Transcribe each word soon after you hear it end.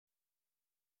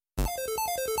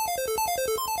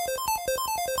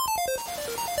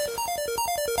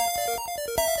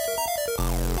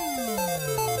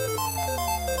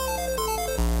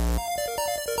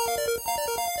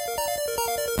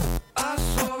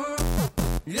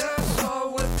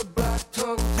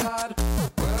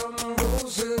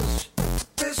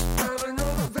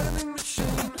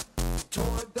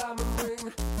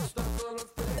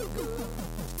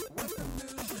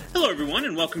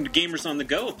welcome to Gamers on the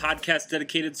Go, a podcast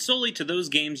dedicated solely to those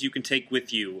games you can take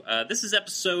with you. This is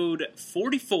episode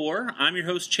 44. I'm your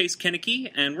host, Chase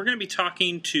Kennecke, and we're going to be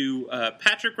talking to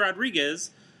Patrick Rodriguez,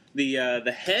 the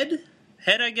head,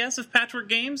 I guess, of Patchwork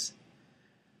Games.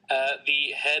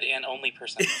 The head and only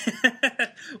person.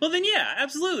 Well, then, yeah,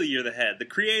 absolutely, you're the head, the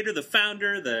creator, the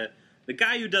founder, the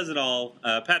guy who does it all,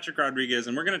 Patrick Rodriguez,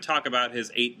 and we're going to talk about his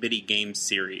 8-Bitty Games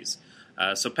series.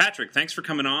 So, Patrick, thanks for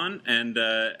coming on.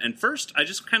 And first, I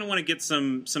just kind of want to get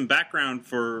some background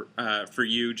for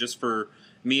you, just for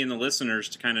me and the listeners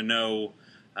to kind of know,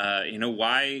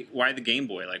 why the Game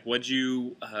Boy. Like, what'd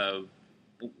you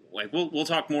like? We'll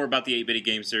talk more about the 8-Bitty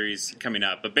Game series coming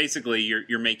up. But basically,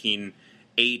 you're making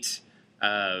eight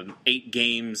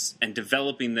games and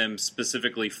developing them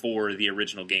specifically for the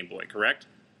original Game Boy. Correct?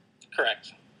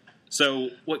 Correct. So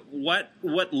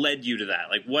what led you to that?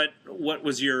 Like what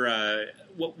was your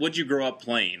what'd you grow up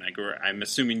playing? I'm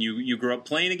assuming you grew up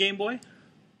playing a Game Boy?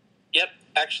 Yep,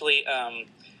 actually.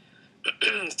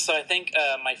 So I think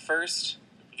my first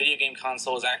video game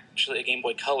console was actually a Game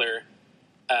Boy Color,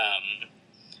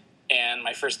 and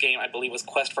my first game I believe was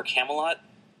Quest for Camelot,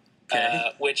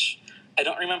 which I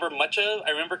don't remember much of.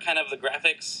 I remember kind of the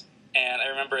graphics, and I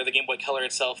remember the Game Boy Color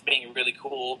itself being really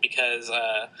cool because.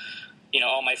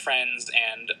 All my friends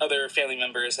and other family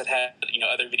members had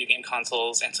other video game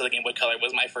consoles, and so the Game Boy Color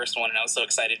was my first one, and I was so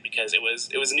excited because it was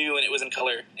new and it was in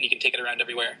color, and you can take it around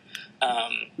everywhere.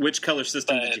 Which color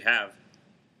system did you have?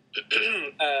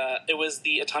 It was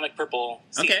the Atomic Purple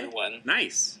see-through one.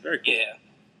 Nice, very cool. Yeah,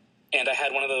 and I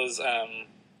had one of those,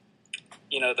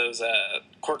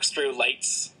 corkscrew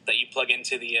lights that you plug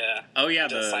into the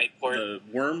the side port, the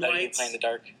worm lights. You can play in the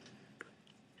dark.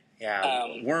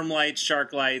 Yeah, worm lights,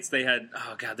 shark lights. They had,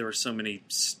 there were so many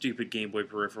stupid Game Boy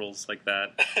peripherals like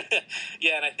that.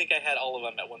 Yeah, and I think I had all of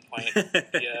them at one point.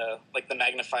 Like the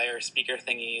magnifier speaker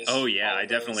thingies. Oh yeah, I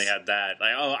definitely had that.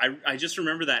 I just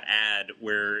remember that ad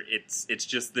where it's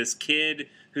just this kid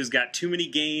who's got too many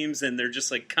games and they're just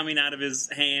like coming out of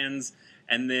his hands.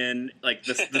 And then, like,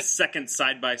 the second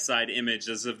side-by-side image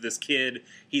is of this kid.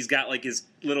 He's got, like, his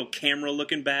little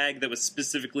camera-looking bag that was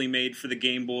specifically made for the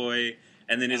Game Boy.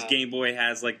 And then his Game Boy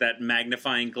has, like, that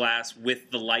magnifying glass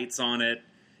with the lights on it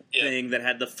thing that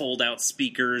had the fold-out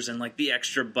speakers and, like, the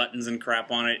extra buttons and crap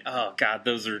on it. Oh, God,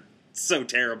 those are so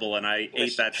terrible, and I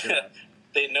ate that shit up.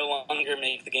 They no longer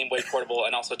make the Game Boy portable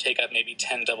and also take up maybe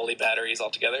 10 AA batteries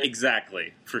altogether.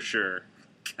 Exactly, for sure.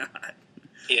 God.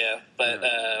 Yeah,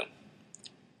 but...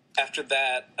 after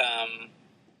that,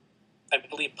 I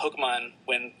believe Pokemon,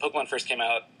 when Pokemon first came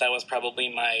out, that was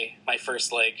probably my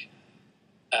first,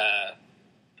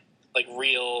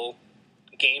 real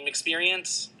game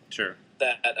experience. Sure.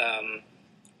 That,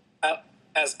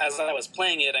 as I was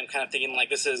playing it, I'm kind of thinking, like,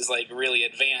 this is, like, really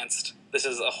advanced. This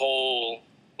is a whole,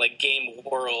 like, game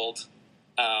world,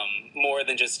 more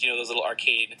than just, those little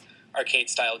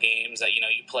arcade-style games that, you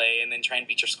play and then try and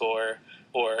beat your score,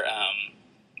 or,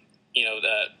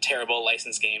 the terrible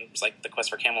licensed games like the Quest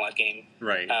for Camelot game.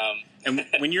 Right. And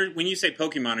when you say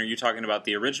Pokemon, are you talking about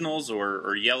the originals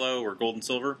or Yellow or Gold and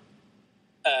Silver?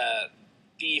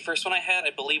 The first one I had,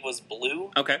 I believe, was Blue.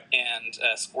 Okay. And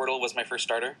Squirtle was my first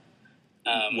starter.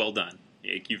 Well done.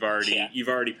 You've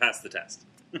already passed the test.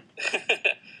 But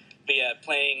yeah,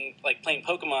 playing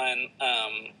Pokemon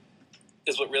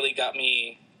is what really got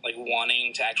me like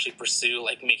wanting to actually pursue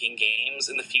like making games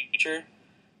in the future.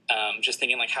 Just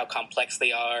thinking like how complex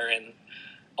they are and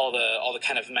all the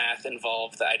kind of math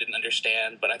involved that I didn't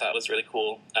understand, but I thought was really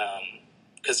cool.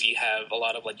 Because you have a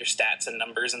lot of like your stats and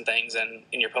numbers and things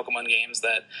in your Pokemon games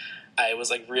that I was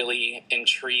like really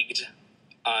intrigued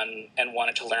on and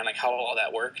wanted to learn like how all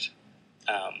that worked.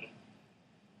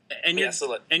 And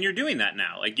you're doing that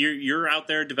now. Like you're out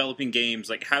there developing games.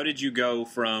 Like how did you go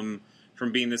from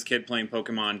being this kid playing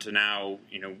Pokemon to now,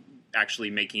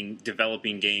 actually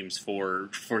developing games for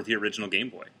the original Game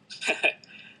Boy?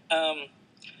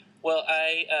 Well,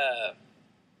 I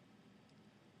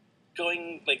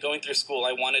going through school,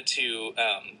 I wanted to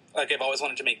I've always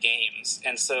wanted to make games,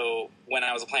 and so when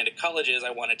I was applying to colleges,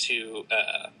 I wanted to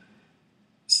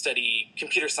study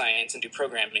computer science and do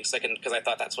programming, because I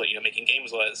thought that's what making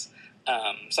games was.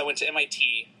 So I went to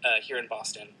MIT here in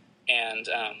Boston, and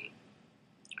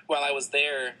while I was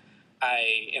there,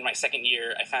 in my second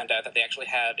year, I found out that they actually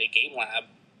have a game lab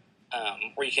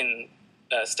where you can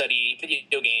study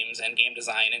video games and game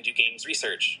design and do games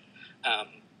research.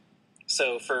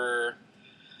 So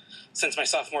since my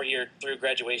sophomore year through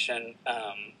graduation,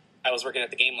 I was working at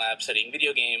the game lab studying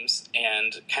video games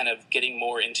and kind of getting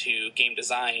more into game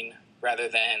design rather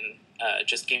than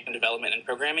just game development and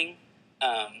programming.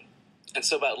 And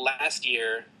so about last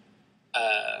year,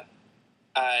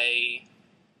 I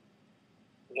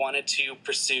wanted to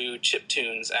pursue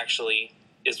chiptunes, actually,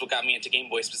 is what got me into Game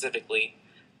Boy specifically.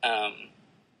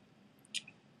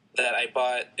 That I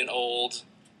bought an old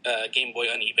Game Boy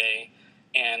on eBay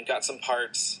and got some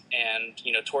parts and,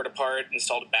 tore it apart,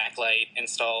 installed a backlight,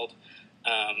 installed,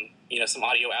 some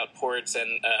audio out ports,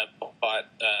 and bought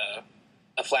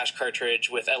a flash cartridge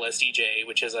with LSDJ,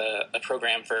 which is a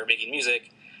program for making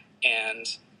music. And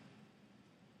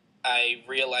I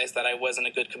realized that I wasn't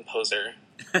a good composer.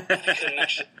 I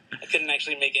couldn't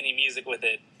actually make any music with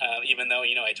it, even though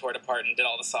I tore it apart and did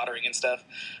all the soldering and stuff.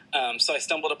 So I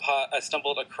stumbled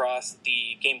across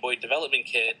the Game Boy Development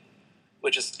Kit,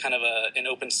 which is kind of an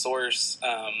open source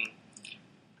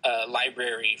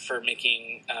library for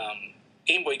making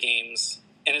Game Boy games,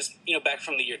 and it's back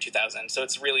from the year 2000, so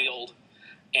it's really old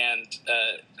and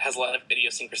has a lot of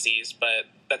idiosyncrasies. But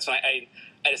that's when I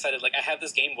decided, I have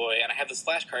this Game Boy and I have this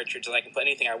flash cartridge that I can put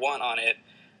anything I want on it.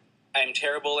 I'm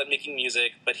terrible at making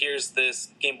music, but here's this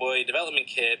Game Boy Development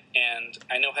Kit, and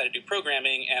I know how to do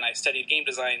programming, and I studied game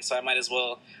design, so I might as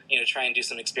well, try and do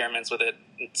some experiments with it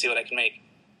and see what I can make.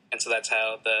 And so that's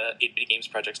how the 8-Bitty Games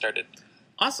project started.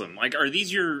 Awesome! Are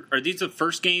these the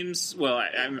first games? Well,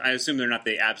 I assume they're not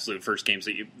the absolute first games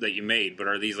that you made, but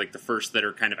are these the first that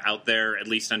are kind of out there, at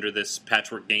least under this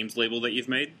Patchwork Games label that you've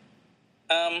made?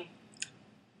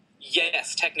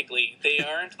 Yes, technically. They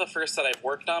aren't the first that I've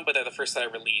worked on, but they're the first that I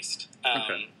released.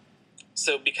 Okay.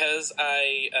 So because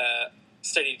I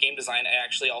studied game design, I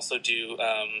actually also do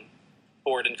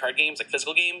board and card games,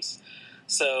 physical games.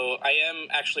 So I am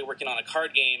actually working on a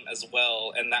card game as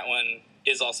well, and that one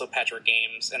is also Patchwork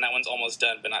Games, and that one's almost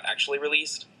done but not actually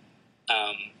released.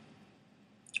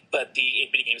 But the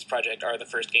 8-Bitty Games project are the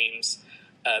first games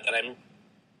that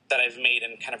I've made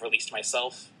and kind of released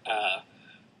myself.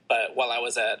 But while I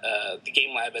was at the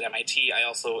Game Lab at MIT, I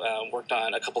also worked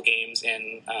on a couple games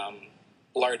in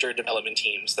larger development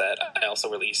teams that I also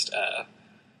released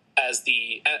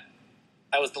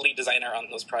I was the lead designer on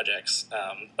those projects,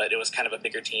 but it was kind of a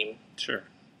bigger team. Sure.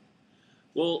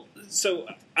 Well, so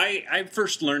I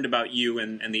first learned about you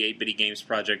and the 8-Bitty Games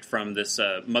project from this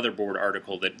Motherboard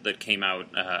article that came out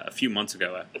a few months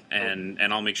ago, and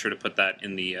I'll make sure to put that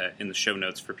in the show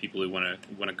notes for people who want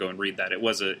to go and read that. It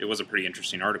was a pretty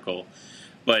interesting article,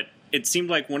 but it seemed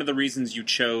like one of the reasons you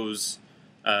chose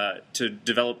to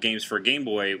develop games for Game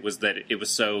Boy was that it was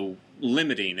so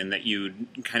limiting, and that you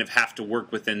kind of have to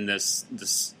work within this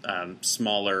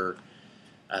smaller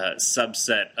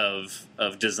subset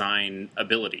of design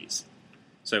abilities.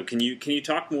 So can you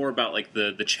talk more about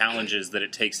the challenges that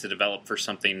it takes to develop for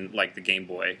something like the Game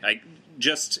Boy?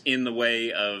 Just in the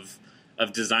way of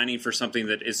designing for something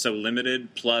that is so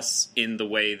limited, plus in the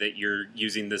way that you're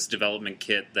using this development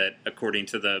kit that, according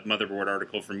to the Motherboard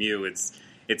article from you, it's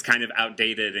kind of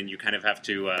outdated, and you kind of have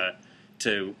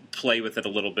to play with it a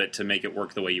little bit to make it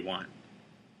work the way you want.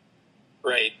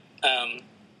 Right.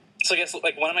 So I guess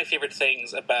one of my favorite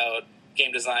things about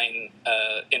game design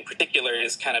in particular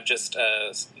is kind of just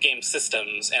game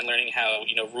systems and learning how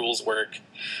rules work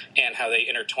and how they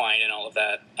intertwine and all of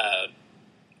that,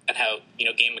 and how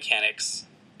game mechanics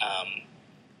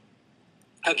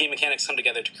come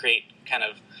together to create kind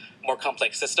of more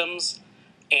complex systems.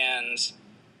 And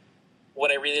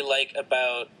what I really like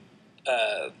about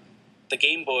the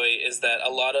Game Boy is that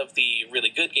a lot of the really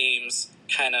good games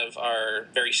kind of are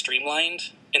very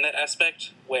streamlined in that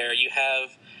aspect, where you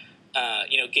have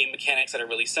game mechanics that are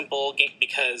really simple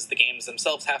because the games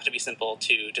themselves have to be simple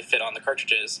to fit on the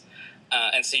cartridges,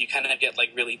 and so you kind of get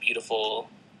really beautiful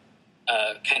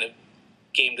kind of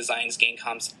game designs, game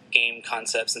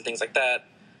concepts, and things like that.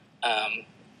 And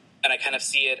I kind of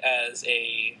see it as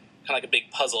a kind of a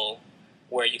big puzzle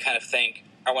where you kind of think,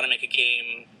 I want to make a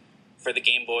game for the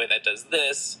Game Boy that does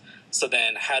this. So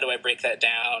then how do I break that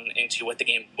down into what the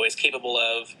Game Boy is capable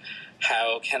of?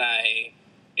 How can I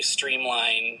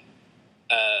streamline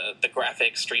the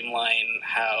graphics, streamline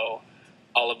how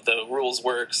all of the rules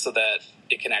work so that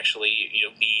it can actually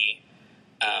be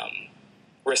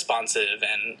responsive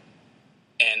and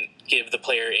give the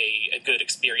player a good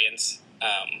experience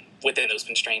within those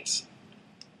constraints.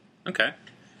 Okay.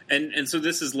 And so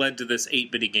this has led to this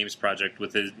 8-Bitty Games project,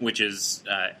 which is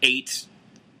eight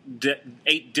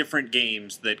different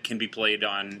games that can be played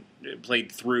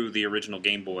through the original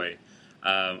Game Boy.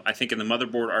 I think in the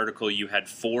Motherboard article you had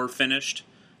 4 finished.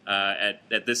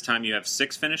 At this time you have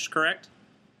 6 finished, correct?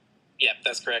 Yeah,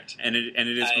 that's correct. And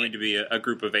it is going to be a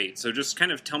group of 8. So just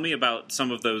kind of tell me about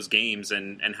some of those games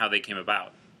and how they came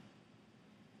about.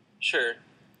 Sure.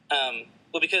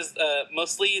 Well, because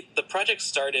mostly the project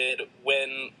started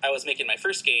when I was making my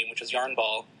first game, which was Yarn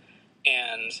Ball,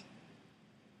 and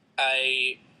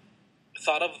I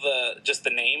thought of the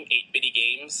name 8-Bitty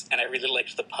Games, and I really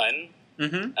liked the pun.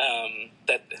 Mm-hmm.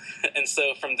 And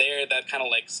so from there, that kind of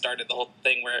like started the whole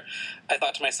thing where I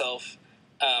thought to myself,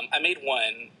 I made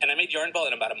one, and I made Yarnball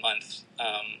in about a month.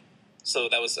 So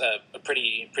that was a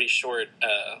pretty short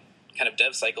kind of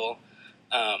dev cycle.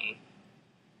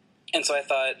 And so I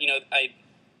thought, I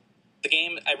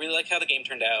really like how the game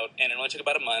turned out, and it only took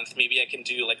about a month. Maybe I can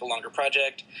do like a longer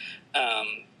project.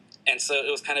 And so it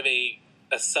was kind of a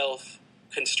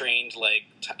self-constrained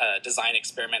design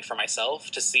experiment for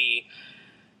myself to see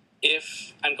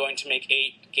if I'm going to make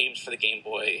 8 games for the Game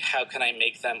Boy, how can I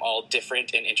make them all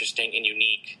different and interesting and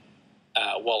unique,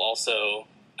 while also,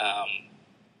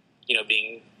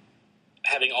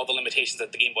 having all the limitations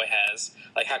that the Game Boy has.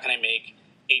 Like, how can I make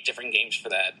 8 different games for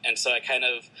that? And so I kind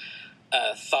of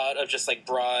thought of just like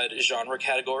broad genre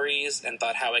categories and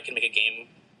thought how I can make a game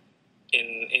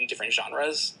in different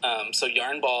genres. So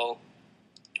Yarnball,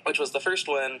 which was the first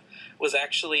one, was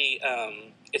actually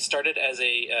it started as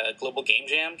a Global Game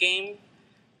Jam game.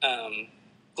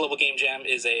 Global Game Jam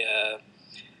is an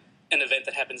event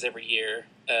that happens every year,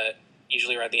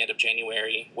 usually around the end of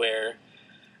January, where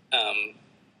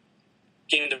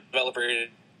game developers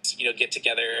get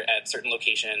together at certain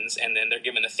locations, and then they're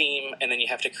given a theme, and then you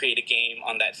have to create a game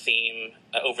on that theme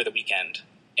over the weekend.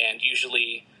 And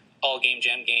usually all Game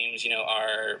Jam games,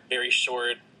 are very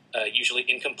short, usually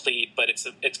incomplete, but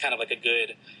it's kind of like a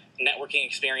good networking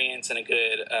experience and a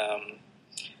good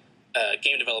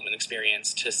game development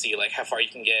experience to see like how far you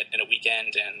can get in a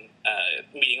weekend, and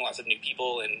meeting lots of new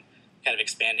people and kind of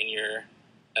expanding your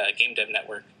game dev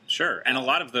network. Sure, and a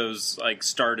lot of those like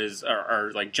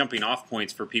are like jumping off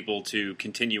points for people to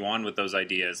continue on with those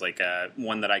ideas. Like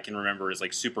one that I can remember is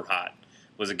like Super Hot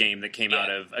was a game that came out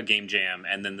of a Game Jam,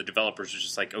 and then the developers were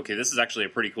just like, okay, this is actually a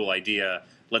pretty cool idea.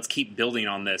 Let's keep building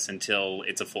on this until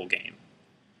it's a full game.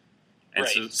 And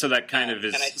right. so that kind of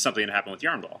is something that happened with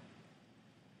Yarnball.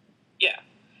 Yeah,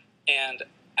 and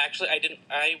actually,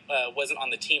 I wasn't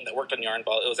on the team that worked on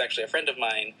Yarnball. It was actually a friend of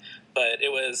mine, but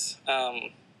it was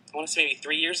I want to say maybe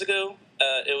 3 years ago.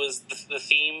 It was the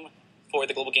theme for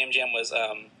the Global Game Jam was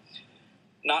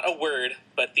not a word,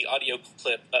 but the audio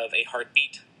clip of a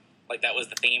heartbeat. Like, that was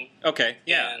the theme. Okay,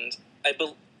 yeah. And I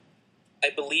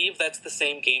believe that's the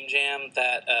same Game Jam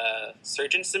that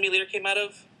Surgeon Simulator came out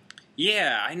of.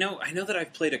 Yeah, I know that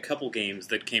I've played a couple games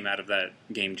that came out of that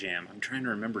Game Jam. I'm trying to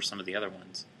remember some of the other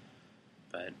ones.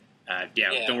 But,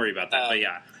 don't worry about that. But,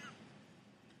 yeah.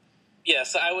 Yeah,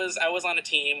 so I was on a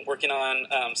team working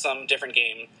on some different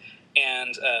game,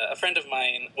 and a friend of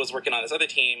mine was working on this other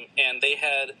team, and they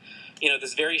had,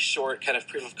 this very short kind of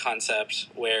proof of concept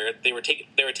where they were taking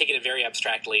it very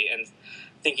abstractly and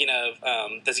thinking of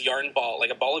this yarn ball, like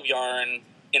a ball of yarn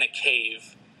in a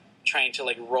cave, trying to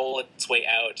like roll its way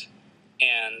out,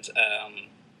 and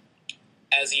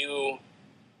as you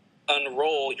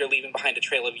unroll, you're leaving behind a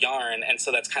trail of yarn, and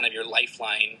so that's kind of your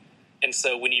lifeline. And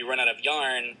so when you run out of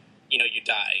yarn, you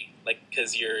die, like,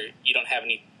 because you don't have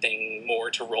anything more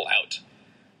to roll out.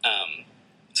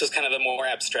 So it's kind of a more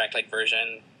abstract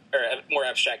version, or a more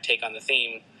abstract take on the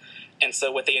theme. And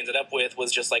so what they ended up with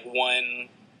was just like one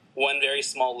very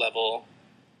small level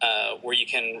where you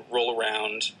can roll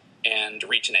around and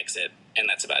reach an exit, and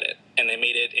that's about it. And they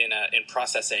made it in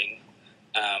processing,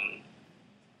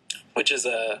 which is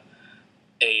a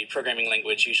programming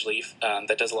language usually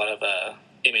that does a lot of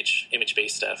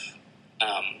image-based stuff.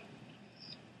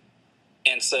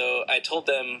 And so I told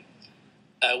them,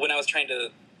 when I was trying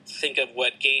to think of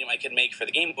what game I could make for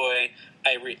the Game Boy,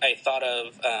 I thought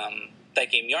of that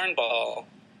game Yarnball,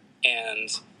 and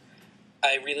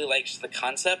I really liked the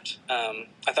concept. I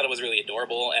thought it was really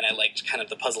adorable, and I liked kind of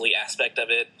the puzzly aspect of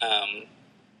it.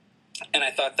 And I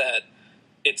thought that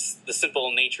the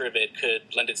simple nature of it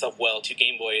could lend itself well to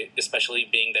Game Boy, especially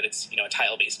being that it's a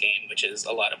tile-based game, which is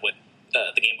a lot of what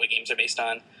the Game Boy games are based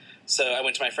on. So I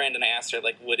went to my friend and I asked her,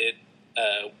 like, would it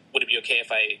be okay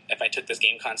if I took this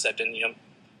game concept and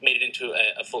made it into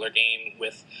a fuller game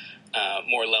with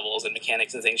more levels and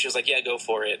mechanics and things? She was like, yeah, go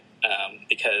for it,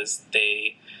 because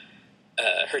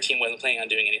her team wasn't planning on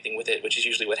doing anything with it, which is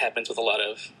usually what happens with a lot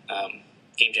of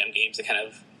Game Jam games that kind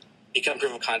of become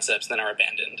proof of concepts and then are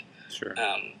abandoned. Sure.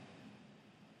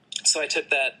 So I took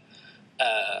that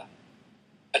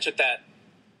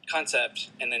concept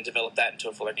and then developed that into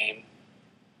a fuller game.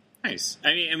 Nice.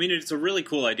 I mean, it's a really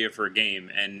cool idea for a game,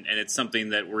 and it's something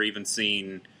that we're even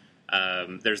seeing.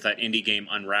 There's that indie game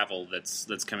Unravel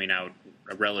that's coming out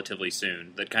relatively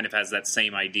soon that kind of has that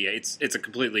same idea. It's a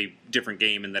completely different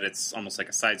game in that it's almost like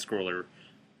a side scroller,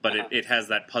 but it has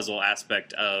that puzzle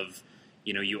aspect of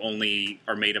you only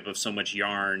are made up of so much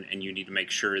yarn, and you need to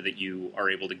make sure that you are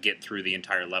able to get through the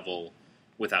entire level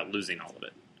without losing all of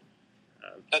it.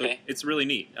 So it's really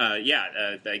neat.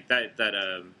 Like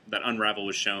that Unravel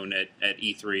was shown at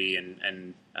E3,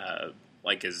 and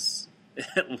like is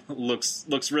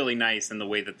looks really nice in the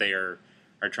way that they are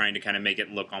trying to kind of make it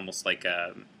look almost like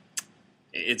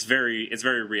it's very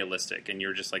realistic, and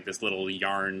you're just like this little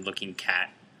yarn looking cat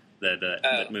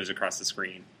that moves across the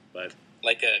screen, but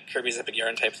like a Kirby's Epic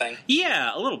Yarn type thing. Yeah,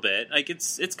 a little bit. Like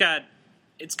it's got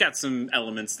some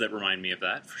elements that remind me of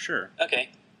that for sure.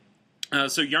 Okay.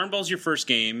 So Yarn Ball's your first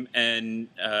game, and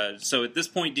so at this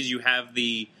point, did you have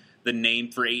the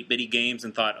name for 8-bitty games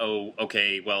and thought, oh,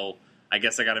 okay, well, I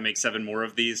guess I got to make 7 more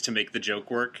of these to make the joke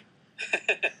work?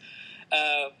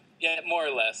 Yeah, more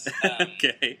or less.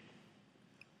 Okay.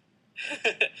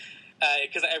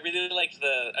 Because I really liked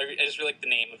I just really liked the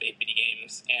name of 8-bitty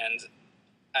games, and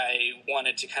I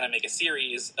wanted to kind of make a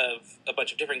series of a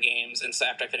bunch of different games. And so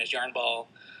after I finished Yarn Ball,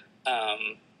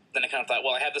 then I kind of thought,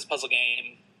 well, I have this puzzle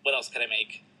game. What else could I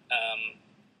make?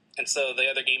 And so the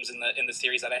other games in the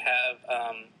series that I have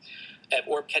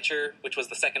Orb Catcher, which was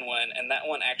the second one, and that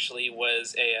one actually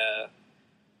was a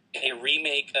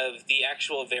remake of the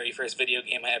actual very first video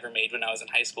game I ever made when I was in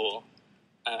high school.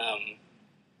 It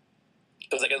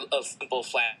was like a simple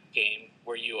flat game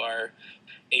where you are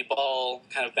a ball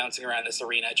kind of bouncing around this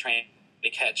arena trying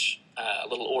to catch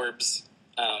little orbs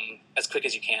as quick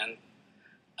as you can.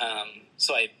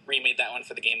 So I remade that one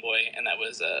for the Game Boy, and that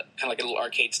was kind of like a little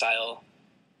arcade style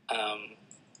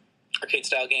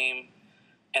game.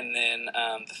 And then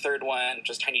the third one, which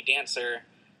was Tiny Dancer,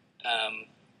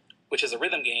 which is a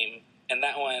rhythm game, and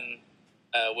that one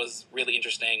was really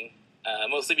interesting,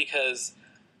 mostly because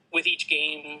with each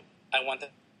game, I want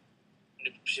them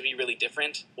to be really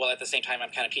different, while at the same time I'm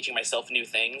kind of teaching myself new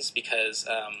things, because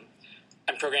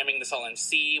I'm programming this all in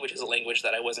C, which is a language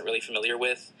that I wasn't really familiar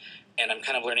with, and I'm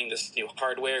kind of learning this new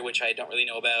hardware, which I don't really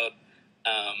know about.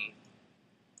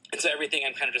 And so everything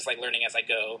I'm kind of just like learning as I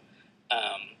go.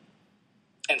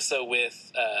 And so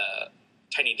with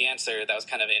Tiny Dancer, that was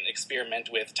kind of an experiment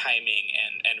with timing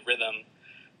and rhythm,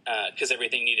 because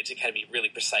everything needed to kind of be really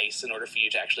precise in order for you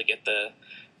to actually get the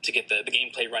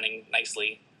gameplay running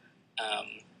nicely.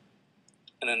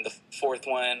 And then the fourth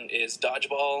one is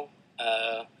Dodgeball,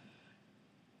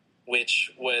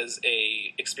 which was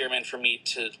a experiment for me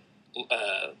to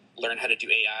learn how to do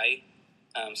AI.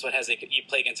 So it has you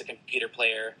play against a computer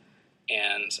player,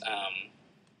 and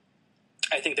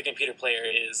I think the computer player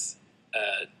is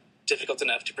difficult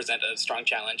enough to present a strong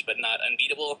challenge, but not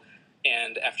unbeatable.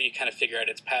 And after you kind of figure out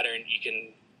its pattern, you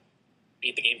can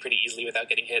beat the game pretty easily without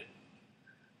getting hit.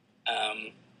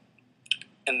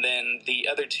 And then the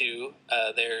other two,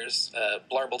 there's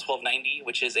Blarble 1290,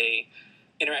 which is a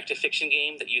interactive fiction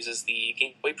game that uses the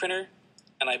Game Boy printer,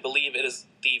 and I believe it is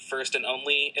the first and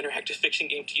only interactive fiction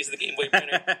game to use the Game Boy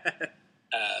printer.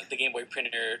 The Game Boy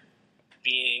printer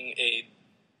being a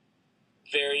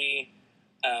very,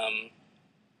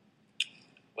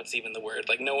 what's even the word?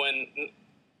 Like no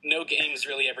games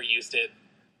really ever used it,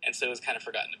 and so it was kind of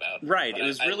forgotten about. Right, but it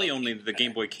was really only the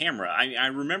Game Boy camera. I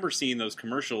remember seeing those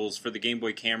commercials for the Game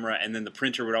Boy camera, and then the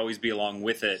printer would always be along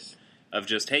with it, of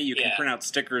just, hey, you can print out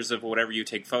stickers of whatever you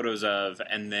take photos of,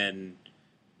 and then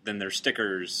there's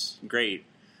stickers. Great.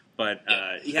 But,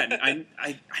 I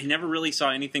never really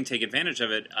saw anything take advantage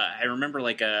of it. I remember,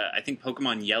 I think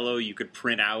Pokemon Yellow, you could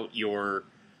print out your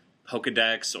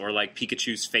Pokedex or,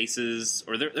 Pikachu's faces,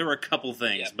 or there were a couple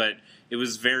things, but it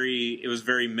was very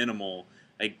minimal.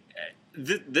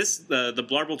 The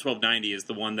Blarble 1290 is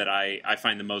the one that I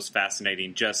find the most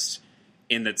fascinating, just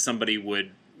in that somebody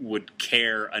would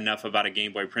care enough about a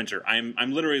Game Boy printer.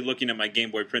 I'm literally looking at my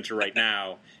Game Boy printer right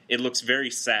now. It looks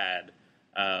very sad,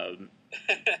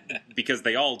 because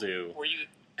they all do. Were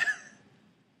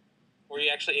you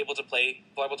actually able to play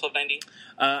Blarble 1290?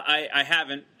 I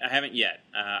haven't yet.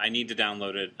 I need to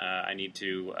download it. I need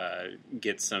to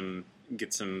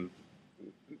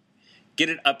get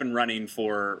it up and running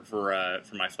for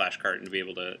my flash cart and to be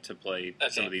able to play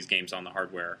some of these games on the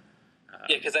hardware.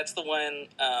 Because that's the one.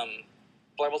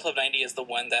 Blarble 1290 is the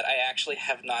one that I actually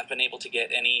have not been able to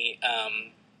get any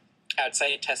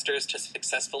outside testers to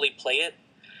successfully play it.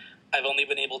 I've only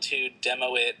been able to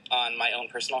demo it on my own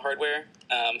personal hardware.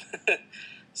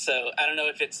 So I don't know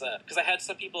if it's because I had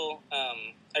some people.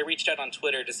 I reached out on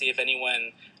Twitter to see if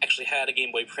anyone actually had a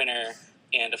Game Boy printer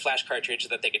and a flash cartridge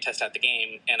that they could test out the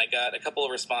game, and I got a couple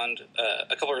of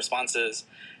responses,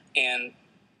 and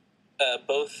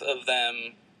both of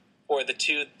them, or the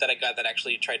two that I got that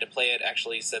actually tried to play it,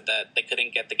 actually said that they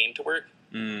couldn't get the game to work.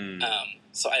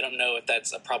 So I don't know if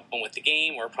that's a problem with the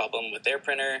game or a problem with their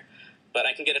printer, but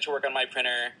I can get it to work on my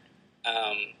printer.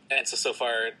 And so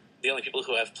far, the only people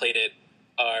who have played it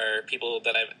are people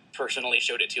that I've personally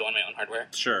showed it to on my own hardware.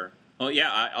 Sure. Well,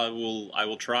 yeah, I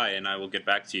will try, and I will get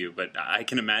back to you. But I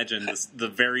can imagine the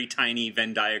very tiny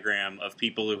Venn diagram of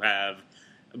people who have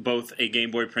both a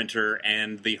Game Boy printer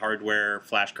and the hardware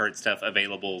flashcard stuff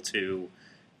available to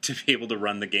be able to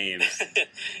run the games.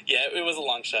 Yeah, it was a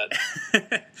long shot.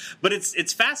 But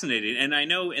it's fascinating, and I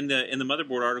know in the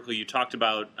Motherboard article you talked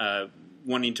about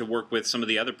wanting to work with some of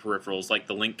the other peripherals like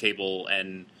the link cable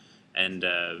and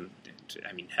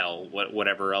I mean, hell,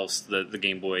 whatever else the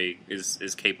Game Boy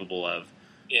is capable of.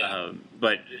 Yeah.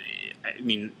 But I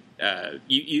mean,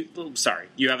 you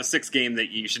have a sixth game that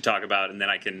you should talk about, and then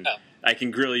I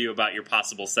can grill you about your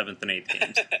possible seventh and eighth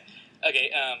games. Okay.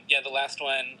 Yeah, the last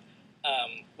one.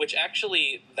 Which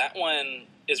actually, that one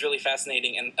is really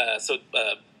fascinating. And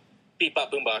Beep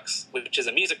Bop Boombox, which is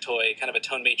a music toy, kind of a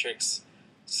Tone Matrix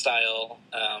style.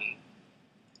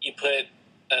 You put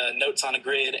notes on a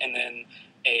grid, and then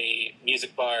a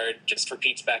music bar just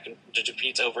repeats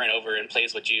over and over and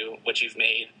plays what you've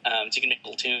made. So you can make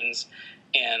little tunes,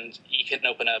 and you can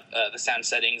open up the sound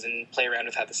settings and play around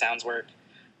with how the sounds work.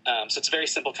 So it's a very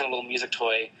simple kind of little music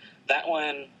toy. That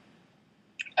one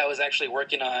I was actually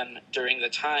working on during the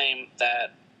time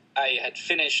that I had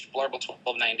finished Blarbel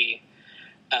 1290.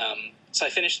 So I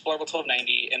finished Blarbel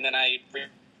 1290, and then I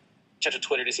reached out to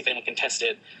Twitter to see if anyone can test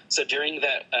it. So during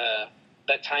that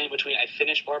time between I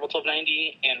finished Blarbel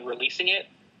 1290 and releasing it,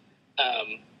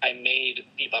 I made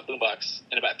Beep Bop Boombox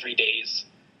in about 3 days.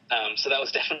 So that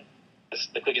was definitely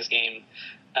the quickest game.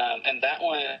 And that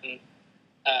one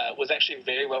was actually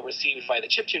very well received by the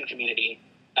chiptune community.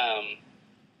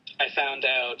 I found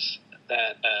out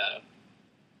that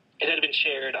it had been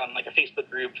shared on like a Facebook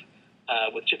group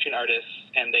with chiptune artists,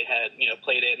 and they had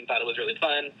played it and thought it was really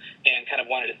fun, and kind of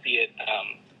wanted to see it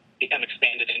become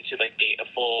expanded into like a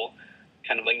full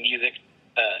kind of like music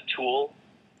tool,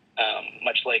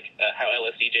 much like how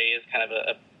LSDJ is kind of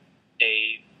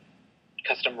a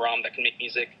custom ROM that can make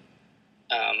music.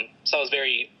 So I was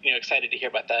very excited to hear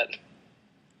about that.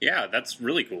 Yeah, that's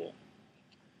really cool.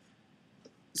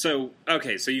 So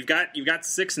okay, so you've got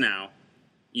 6 now.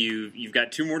 You've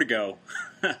got 2 more to go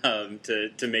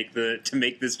to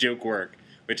make this joke work,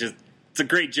 which is it's a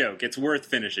great joke. It's worth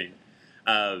finishing.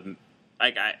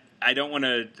 I don't want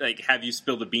to have you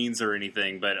spill the beans or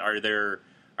anything, but are there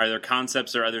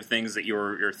concepts or other things that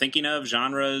you're thinking of,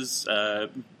 genres,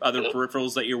 other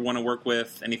peripherals that you want to work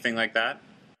with, anything like that?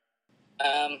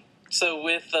 So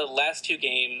with the last 2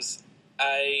 games,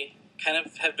 I kind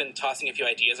of have been tossing a few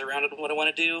ideas around of what I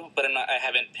want to do, but I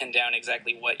haven't pinned down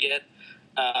exactly what yet.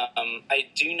 I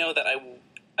do know that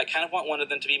I kind of want one of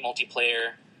them to be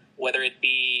multiplayer, whether it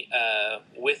be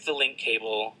with the link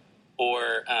cable,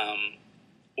 or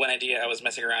one idea I was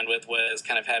messing around with was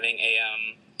kind of having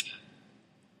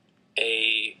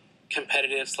a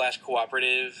competitive /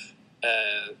 cooperative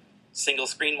single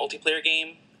screen multiplayer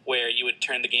game where you would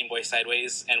turn the Game Boy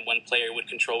sideways and one player would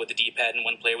control with the D-pad and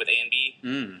one player with A and B.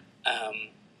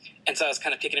 And so I was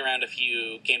kind of kicking around a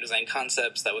few game design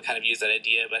concepts that would kind of use that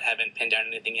idea, but haven't pinned down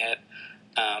anything yet.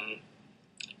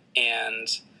 And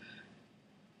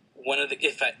one of the,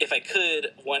 if I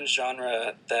could, one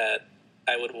genre that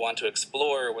I would want to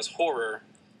explore was horror,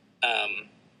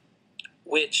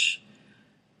 which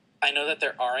I know that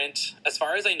there aren't, as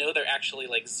far as I know, there are actually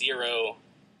like 0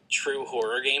 true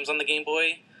horror games on the Game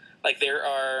Boy. Like there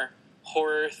are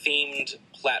horror-themed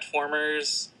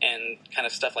platformers and kind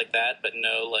of stuff like that, but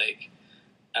no like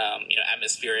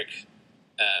atmospheric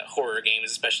horror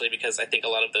games, especially because I think a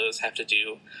lot of those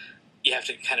you have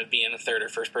to kind of be in a third or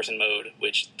first person mode,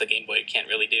 which the Game Boy can't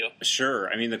really do. Sure.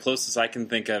 I mean, the closest I can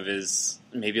think of is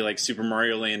maybe like Super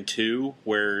Mario Land 2,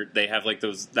 where they have like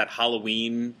that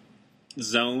Halloween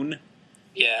zone.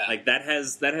 Yeah. Like that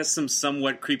has some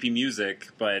somewhat creepy music,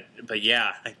 but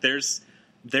yeah, like there's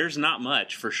not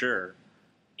much for sure.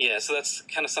 Yeah, so that's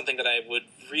kind of something that I would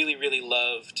really, really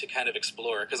love to kind of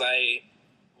explore, because I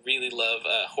really love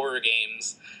horror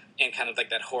games and kind of like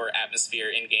that horror atmosphere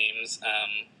in games.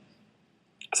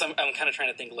 So I'm kind of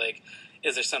trying to think, like,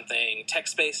 is there something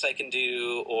text-based I can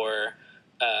do, or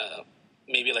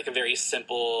maybe like a very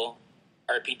simple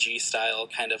RPG-style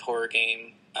kind of horror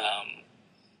game?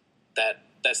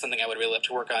 That's something I would really love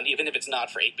to work on, even if it's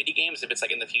not for 8-bitty games, if it's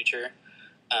like in the future.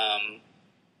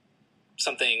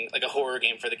 Something like a horror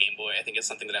game for the Game Boy, I think is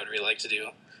something that I would really like to do.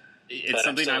 It's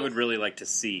something I would really like to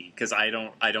see, because I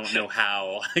don't know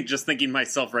how. Just thinking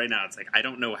myself right now, it's like I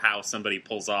don't know how somebody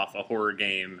pulls off a horror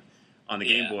game on the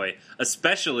Game Boy,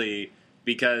 especially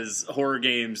because horror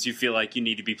games you feel like you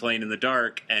need to be playing in the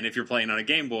dark, and if you're playing on a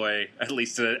Game Boy, at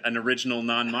least an original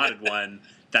non-modded one,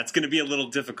 that's going to be a little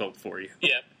difficult for you.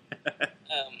 Yeah.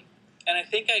 And I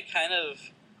think I kind of,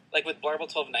 like with Blarble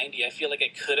 1290, I feel like I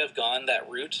could have gone that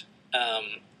route.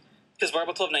 Because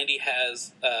Blarble 1290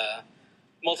 has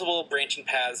multiple branching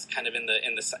paths kind of in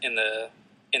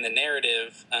the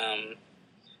narrative.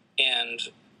 And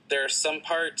there are some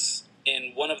parts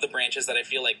in one of the branches that I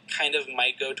feel like kind of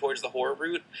might go towards the horror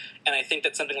route. And I think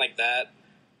that something like that,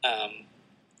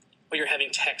 where you're having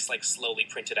text like slowly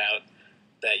printed out,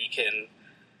 that you can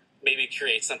maybe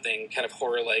create something kind of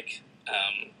horror-like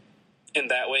in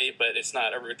that way, but it's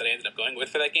not a route that I ended up going with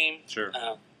for that game. Sure.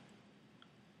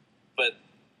 But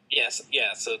yes,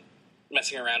 yeah, so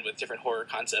messing around with different horror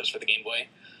concepts for the Game Boy.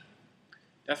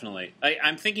 Definitely.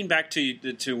 I'm thinking back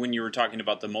to when you were talking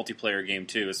about the multiplayer game,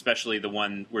 too, especially the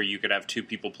one where you could have two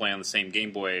people play on the same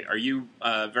Game Boy. Are you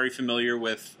very familiar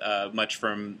with much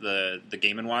from the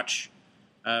Game & Watch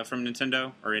from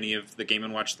Nintendo, or any of the Game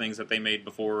 & Watch things that they made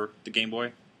before the Game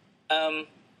Boy?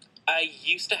 I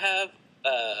used to have,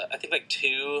 I think, like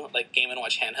 2 like Game &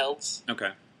 Watch handhelds.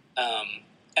 Okay.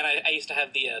 And I used to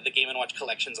have the Game & Watch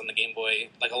collections on the Game Boy,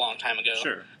 like, a long time ago.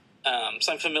 Sure.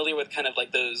 So I'm familiar with kind of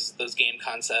like those game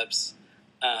concepts,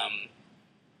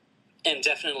 and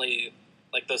definitely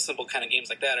like those simple kind of games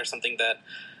like that are something that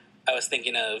I was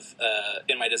thinking of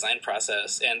in my design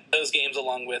process. And those games,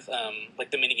 along with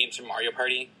like the mini games from Mario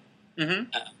Party,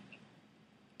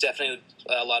 definitely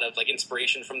a lot of like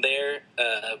inspiration from there.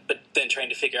 But then trying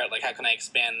to figure out like how can I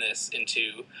expand this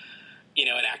into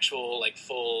an actual like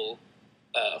full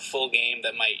game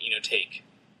that might take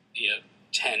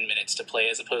 10 minutes to play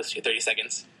as opposed to 30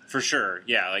 seconds. For sure,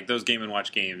 yeah. Like those Game &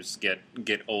 Watch games get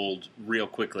old real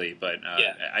quickly. But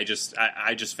yeah. I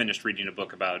just finished reading a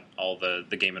book about all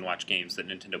the Game & Watch games that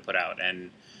Nintendo put out,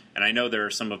 and I know there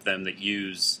are some of them that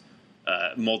use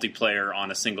multiplayer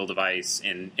on a single device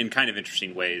in kind of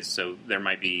interesting ways. So there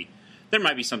might be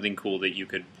something cool that you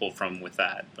could pull from with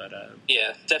that. But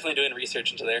yeah, definitely doing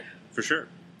research into there for sure.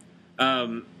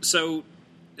 So.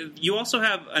 You also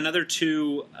have another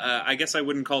 2, I guess I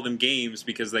wouldn't call them games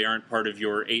because they aren't part of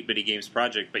your 8-Bitty Games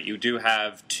project, but you do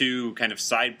have 2 kind of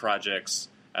side projects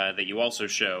that you also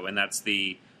show, and that's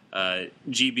the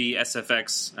GB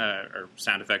SFX, or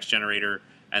sound effects generator,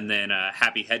 and then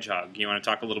Happy Hedgehog. You want to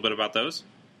talk a little bit about those?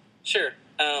 Sure.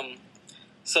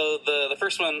 So the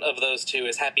first one of those 2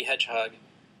 is Happy Hedgehog,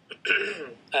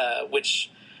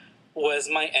 which was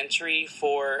my entry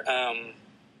for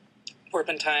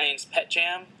Porpentine's Pet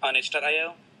Jam on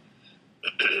itch.io.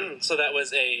 So that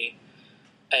was a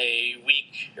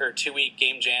week or 2-week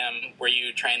game jam where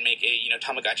you try and make a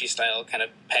Tamagotchi style kind of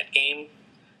pet game.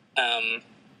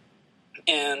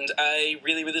 And I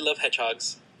really, really love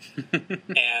hedgehogs.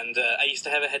 And I used to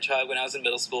have a hedgehog when I was in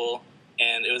middle school,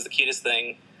 and it was the cutest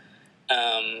thing.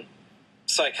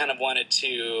 So I kind of wanted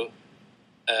to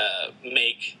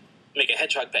make a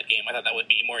hedgehog pet game. I thought that would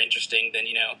be more interesting than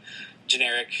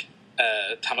generic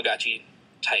Tamagotchi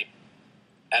type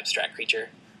abstract creature.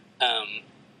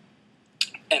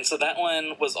 And so that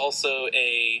one was also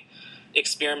a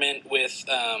experiment with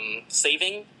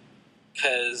saving,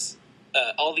 because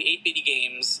all the 8-bitty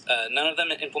games, none of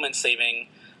them implement saving.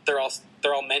 They're all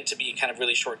meant to be kind of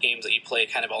really short games that you play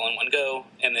kind of all in one go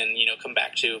and then come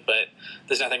back to, but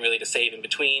there's nothing really to save in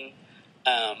between.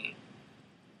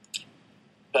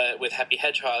 But with Happy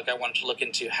Hedgehog, I wanted to look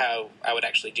into how I would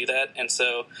actually do that. And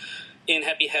so in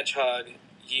Happy Hedgehog,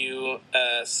 you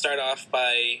start off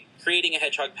by creating a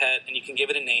hedgehog pet, and you can give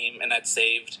it a name, and that's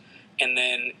saved. And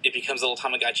then it becomes a little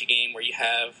Tamagotchi game where you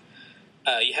have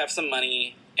some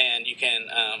money, and you can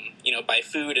buy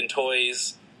food and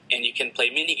toys, and you can play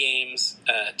mini games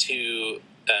to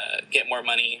get more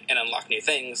money and unlock new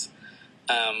things.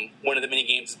 One of the mini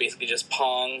games is basically just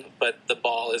Pong, but the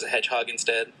ball is a hedgehog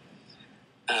instead.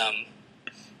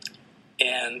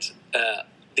 And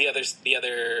the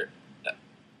other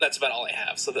that's about all I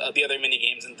have. So the other mini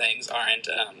games and things aren't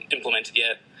implemented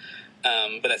yet,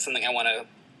 but that's something I want to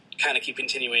kind of keep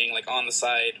continuing like on the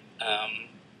side.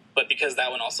 But because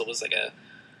that one also was like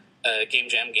a game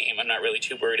jam game, I'm not really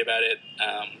too worried about it.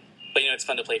 But it's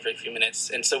fun to play for a few minutes.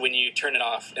 And so when you turn it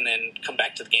off and then come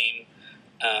back to the game,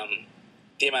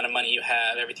 the amount of money you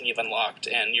have, everything you've unlocked,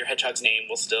 and your hedgehog's name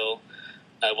will still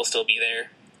be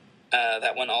there.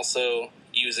 That one also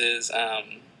uses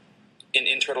an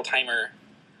internal timer.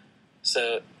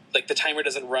 So, like, the timer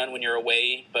doesn't run when you're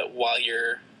away, but while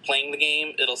you're playing the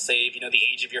game, it'll save, the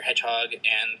age of your hedgehog,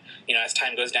 and, as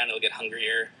time goes down, it'll get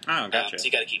hungrier. Oh, gotcha. So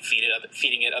you got to keep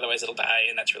feeding it, otherwise it'll die,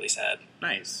 and that's really sad.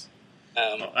 Nice.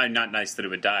 Not nice that it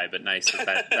would die, but nice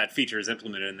that feature is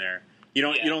implemented in there. You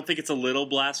don't think it's a little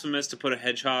blasphemous to put a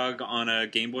hedgehog on a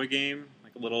Game Boy game?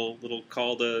 Like a little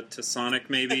call to Sonic,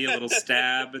 maybe? A little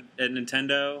stab at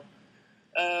Nintendo?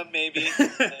 Maybe.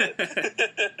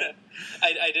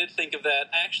 I did think of that.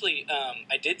 Actually,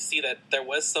 I did see that there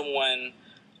was someone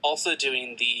also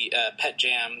doing the Pet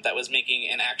Jam that was making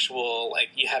an actual, like,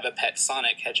 you have a pet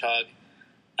Sonic hedgehog.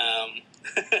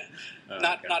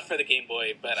 Not for the Game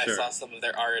Boy, but sure. I saw some of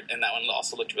their art, and that one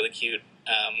also looked really cute.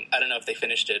 I don't know if they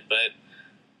finished it, but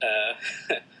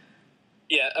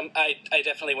yeah, I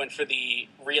definitely went for the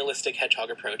realistic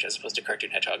hedgehog approach as opposed to cartoon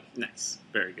hedgehog. Nice.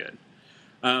 Very good.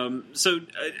 So,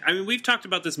 I mean, we've talked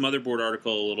about this motherboard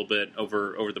article a little bit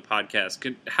over the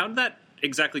podcast. How did that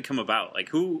exactly come about? Like,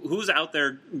 who's out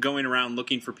there going around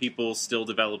looking for people still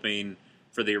developing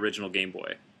for the original Game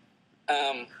Boy?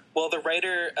 Well, the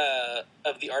writer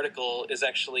of the article is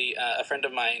actually a friend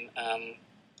of mine,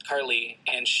 Carly,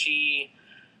 and she...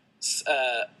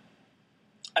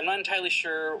 I'm not entirely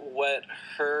sure what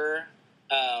her...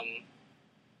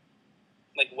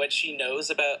 what she knows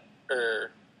about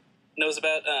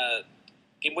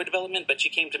Game Boy development, but she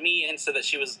came to me and said that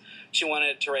she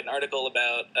wanted to write an article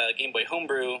about Game Boy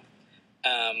homebrew,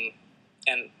 and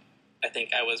I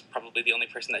think I was probably the only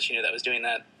person that she knew that was doing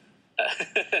that.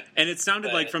 And it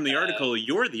sounded like from the article,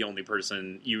 you're the only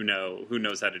person you know who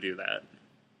knows how to do that.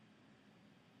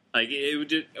 Like,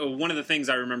 one of the things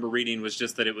I remember reading was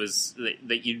just that it was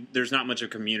that there's not much of a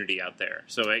community out there.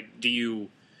 So,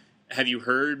 have you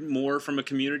heard more from a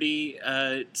community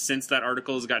since that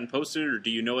article has gotten posted, or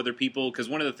do you know other people? Because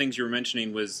one of the things you were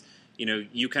mentioning was,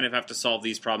 you kind of have to solve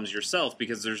these problems yourself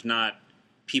because there's not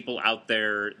people out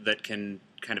there that can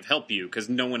kind of help you because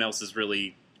no one else is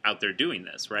really out there doing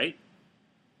this, right?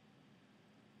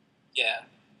 Yeah.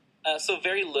 So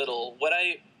very little. What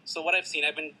I've seen,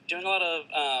 I've been doing a lot of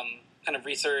kind of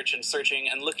research and searching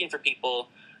and looking for people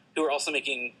who are also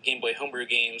making Game Boy homebrew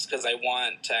games because I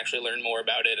want to actually learn more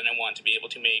about it and I want to be able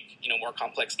to make more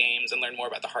complex games and learn more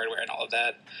about the hardware and all of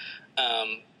that.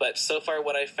 But so far,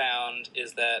 what I found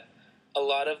is that a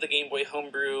lot of the Game Boy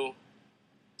homebrew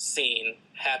scene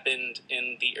happened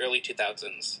in the early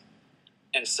 2000s,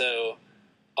 and so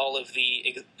all of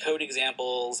the code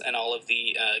examples and all of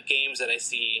the games that I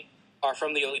see are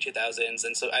from the early 2000s,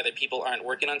 and so either people aren't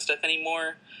working on stuff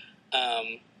anymore,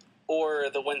 or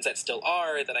the ones that still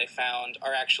are that I found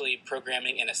are actually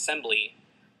programming in assembly,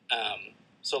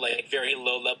 so like very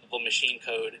low-level machine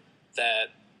code that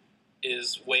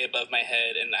is way above my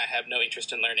head and I have no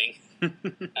interest in learning.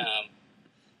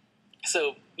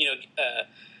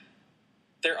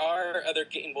 There are other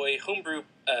Game Boy homebrew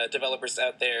developers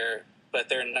out there, but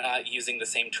they're not using the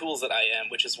same tools that I am,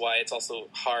 which is why it's also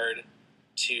hard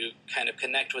to kind of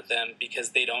connect with them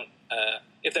because they don't,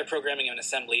 if they're programming in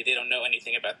assembly, they don't know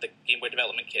anything about the Game Boy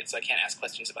development kit, so I can't ask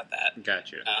questions about that.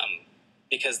 Gotcha.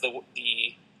 Because the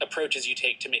approaches you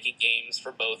take to making games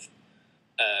for both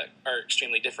are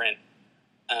extremely different.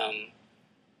 I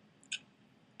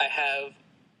have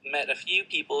met a few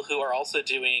people who are also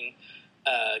doing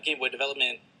Game Boy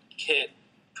development kit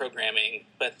programming,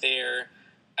 but they're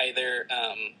either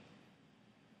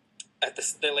at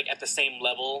the same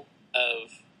level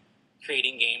of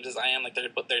creating games as I am. Like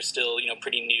they're still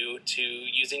pretty new to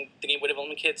using the Game Boy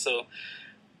development kit, so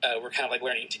we're kind of like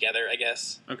learning together, I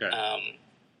guess. Okay.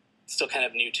 Still kind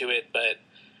of new to it, but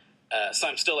so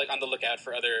I'm still like on the lookout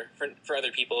for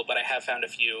other people. But I have found a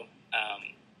few,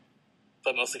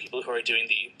 but mostly people who are doing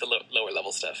the lower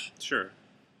level stuff. Sure.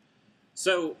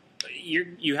 So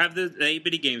you have the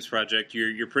 8-Bitty Games project.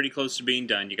 You're pretty close to being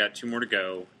done. You got 2 more to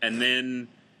go, and then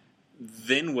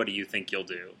what do you think you'll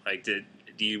do? Like, do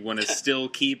you want to still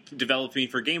keep developing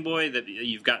for Game Boy? That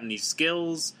you've gotten these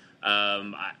skills.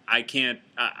 I can't.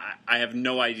 I have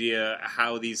no idea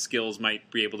how these skills might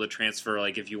be able to transfer.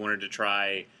 Like, if you wanted to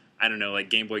try, I don't know, like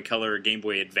Game Boy Color or Game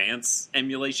Boy Advance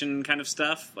emulation kind of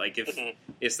stuff. Like,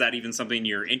 is that even something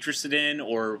you're interested in,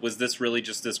 or was this really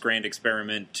just this grand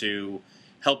experiment to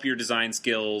help your design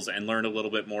skills and learn a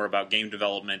little bit more about game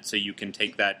development so you can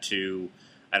take that to,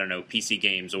 I don't know, PC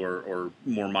games or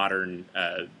more modern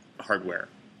hardware?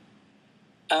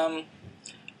 Well,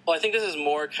 I think this is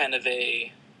more kind of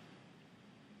a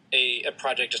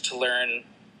project just to learn,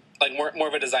 like more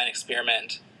of a design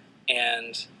experiment.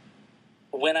 And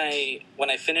when I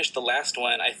finish the last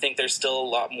one, I think there's still a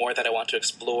lot more that I want to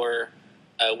explore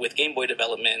with Game Boy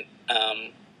development.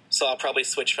 So I'll probably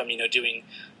switch from doing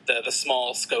the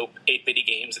small scope 8-bitty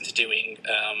games into doing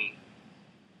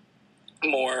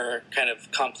more kind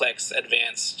of complex,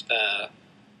 advanced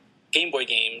Game Boy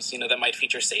games. That might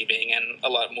feature saving and a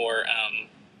lot more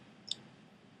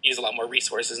use a lot more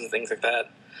resources and things like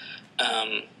that.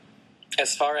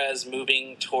 As far as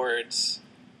moving towards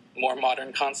more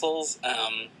modern consoles,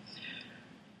 I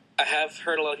have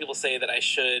heard a lot of people say that I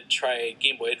should try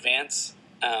Game Boy Advance,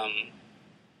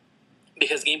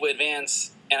 because Game Boy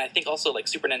Advance, and I think also like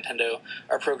Super Nintendo,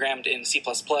 are programmed in C++,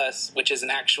 which is an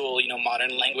actual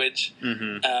modern language,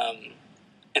 and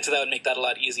so that would make that a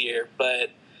lot easier.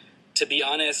 But to be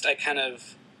honest, I've kind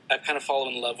of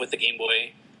fallen in love with the Game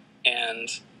Boy, and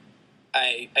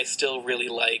I still really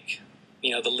like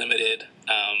the limited,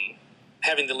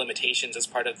 having the limitations as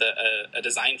part of a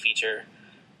design feature.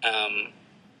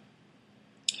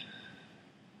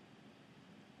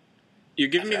 You're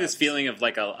giving me this feeling of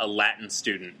like a Latin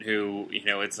student who,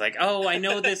 it's like, oh, I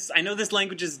know this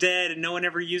language is dead and no one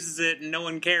ever uses it and no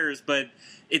one cares, but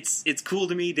it's cool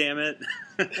to me, damn it.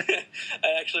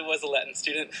 I actually was a Latin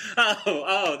student.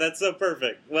 Oh, that's so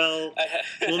perfect. Well,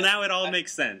 now it all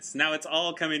makes sense. Now it's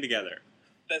all coming together.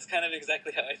 That's kind of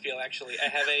exactly how I feel, actually. I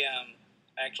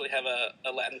actually have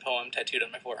a Latin poem tattooed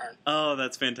on my forearm. Oh,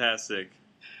 that's fantastic.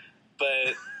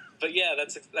 But yeah,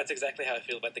 that's exactly how I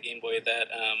feel about the Game Boy, that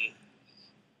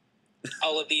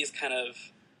all of these kind of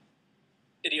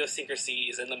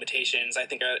idiosyncrasies and limitations I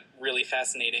think are really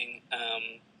fascinating.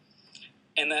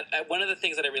 And that one of the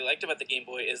things that I really liked about the Game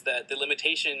Boy is that the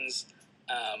limitations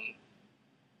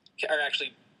can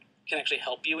actually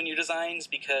help you in your designs,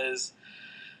 because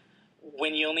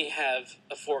when you only have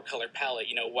a 4-color palette,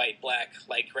 white, black,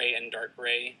 light gray, and dark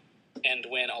gray, and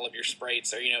when all of your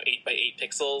sprites are 8x8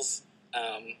 pixels,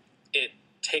 it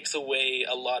takes away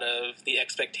a lot of the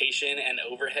expectation and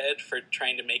overhead for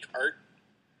trying to make art.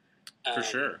 For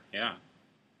sure, yeah.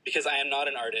 Because I am not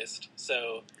an artist,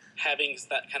 so having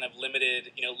that kind of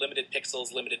limited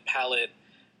pixels, limited palette,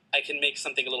 I can make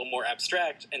something a little more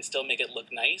abstract and still make it look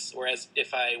nice. Whereas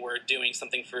if I were doing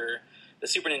something for the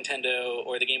Super Nintendo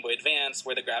or the Game Boy Advance,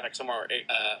 where the graphics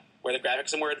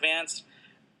are more advanced,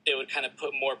 it would kind of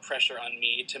put more pressure on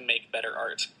me to make better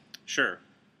art. Sure.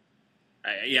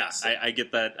 I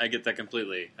get that. I get that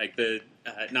completely. Like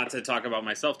not to talk about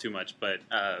myself too much, but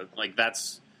like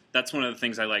that's one of the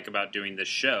things I like about doing this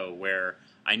show, where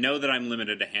I know that I'm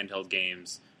limited to handheld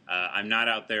games. I'm not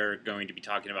out there going to be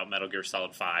talking about Metal Gear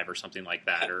Solid 5 or something like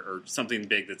that, or something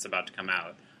big that's about to come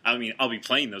out. I mean, I'll be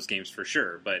playing those games for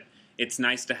sure, but it's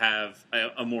nice to have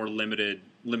a more limited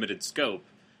scope.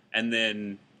 And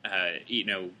then,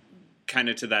 kind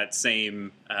of to that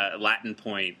same Latin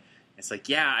point, it's like,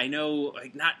 yeah, I know,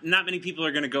 like, not many people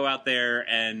are going to go out there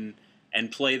and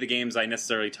play the games I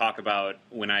necessarily talk about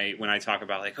when I talk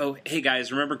about, like, oh, hey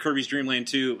guys, remember Kirby's Dream Land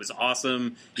 2? It was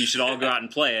awesome. You should all go out and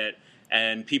play it.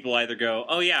 And people either go,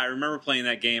 oh yeah, I remember playing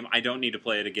that game. I don't need to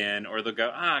play it again. Or they'll go,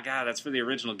 God, that's for the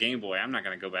original Game Boy. I'm not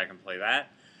going to go back and play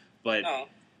that. But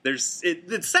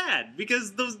it's sad,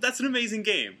 because that's an amazing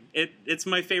game. It's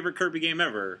my favorite Kirby game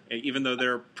ever. Even though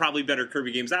there are probably better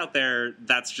Kirby games out there,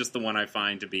 that's just the one I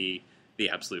find to be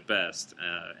the absolute best.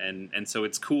 And so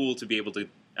it's cool to be able to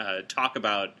talk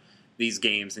about these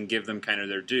games and give them kind of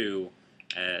their due.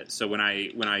 So when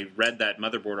I read that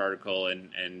Motherboard article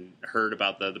and heard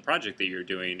about the project that you're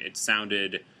doing, it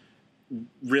sounded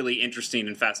really interesting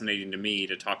and fascinating to me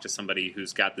to talk to somebody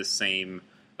who's got this same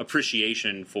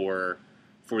appreciation for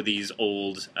these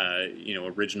old,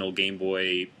 original Game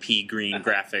Boy pea green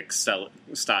graphics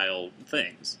style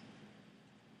things.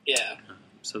 Yeah.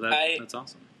 So that's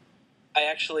awesome. I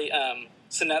actually,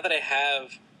 so now that I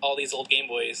have all these old Game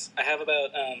Boys, I have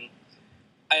about,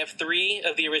 I have 3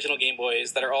 of the original Game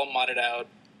Boys that are all modded out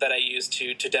that I use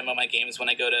to demo my games when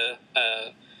I go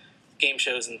to game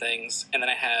shows and things. And then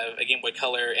I have a Game Boy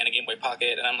Color and a Game Boy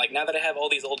Pocket. And I'm like, now that I have all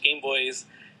these old Game Boys,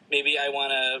 maybe I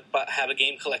want to have a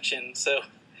game collection. So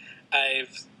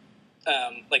I've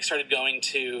started going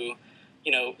to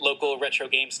local retro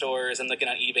game stores and looking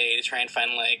on eBay to try and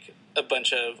find like a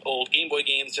bunch of old Game Boy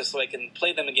games, just so I can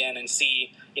play them again and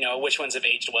see which ones have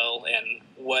aged well and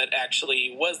what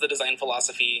actually was the design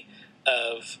philosophy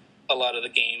of a lot of the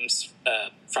games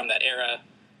from that era.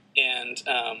 And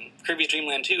Kirby's Dream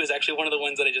Land 2 is actually one of the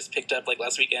ones that I just picked up like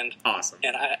last weekend. Awesome.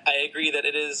 And I agree that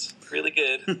it is really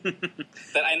good.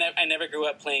 But I never grew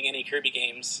up playing any Kirby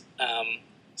games,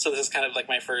 so this is kind of like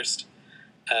my first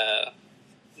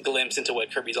glimpse into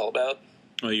what Kirby's all about.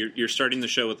 Well, you're starting the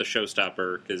show with a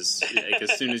showstopper, because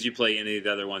as soon as you play any of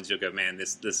the other ones, you'll go, man,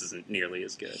 this isn't nearly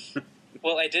as good.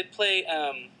 Well, I did play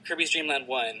Kirby's Dream Land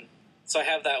 1, so I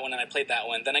have that one, and I played that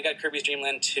one. Then I got Kirby's Dream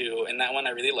Land 2, and that one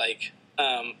I really like.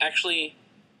 Actually,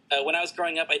 when I was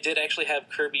growing up, I did actually have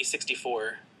Kirby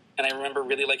 64, and I remember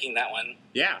really liking that one.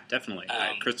 Yeah, definitely.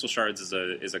 Crystal Shards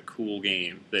is a cool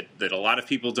game that a lot of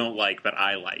people don't like, but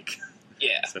I like.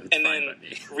 Yeah, So it's and fine then by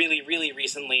me. really, really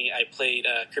recently, I played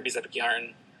Kirby's Epic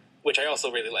Yarn, which I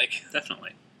also really like.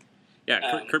 Definitely.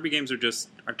 Yeah, Kirby games are just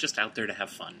out there to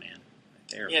have fun, man.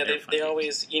 They're fun they games.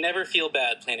 always, you never feel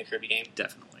bad playing a Kirby game.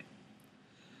 Definitely.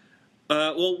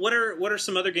 Well, what are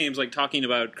some other games, like talking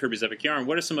about Kirby's Epic Yarn,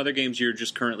 what are some other games you're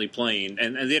just currently playing?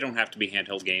 And they don't have to be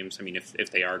handheld games. I mean,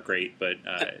 if they are, great. But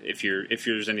if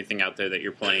there's anything out there that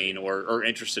you're playing or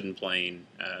interested in playing,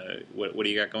 what do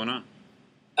you got going on?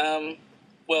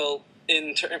 Well,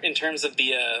 in terms of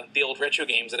the old retro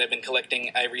games that I've been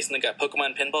collecting, I recently got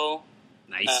Pokemon Pinball.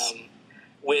 Nice.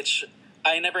 Which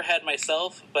I never had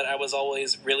myself, but I was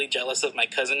always really jealous of my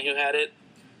cousin who had it.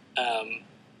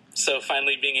 So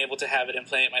finally being able to have it and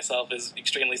play it myself is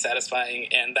extremely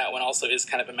satisfying, and that one also is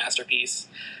kind of a masterpiece.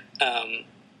 I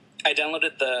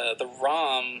downloaded the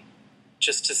ROM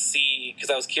just to see, because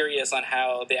I was curious on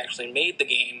how they actually made the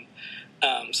game.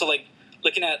 So like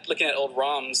looking at old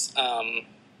ROMs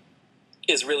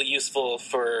is really useful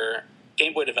for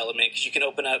Game Boy development, because you can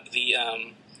open up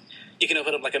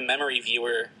like a memory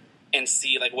viewer and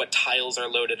see like what tiles are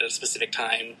loaded at a specific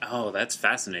time. Oh, that's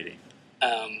fascinating.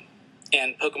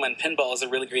 And Pokemon Pinball is a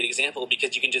really great example,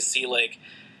 because you can just see like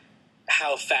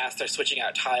how fast they're switching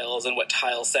out tiles and what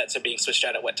tile sets are being switched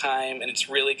out at what time, and it's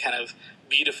really kind of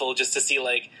beautiful just to see,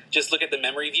 like, just look at the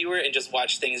memory viewer and just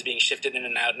watch things being shifted in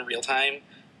and out in real time.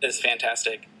 It's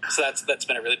fantastic. So that's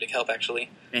been a really big help, actually.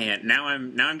 Man, now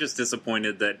I'm just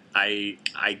disappointed that I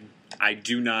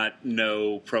do not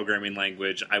know programming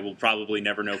language. I will probably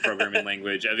never know programming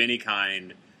language of any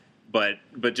kind, but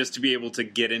just to be able to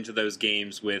get into those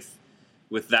games with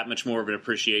that much more of an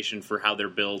appreciation for how they're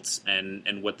built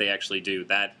and what they actually do,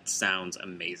 that sounds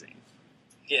amazing.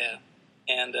 Yeah,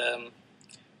 and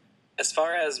as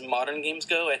far as modern games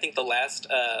go, I think the last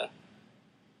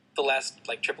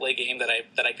like AAA game that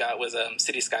I got was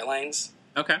City Skylines.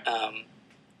 Okay.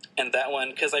 And that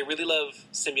one, because I really love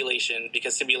simulation,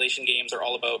 because simulation games are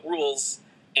all about rules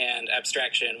and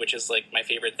abstraction, which is like my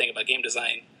favorite thing about game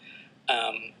design.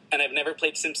 And I've never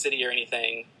played SimCity or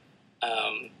anything,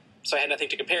 so I had nothing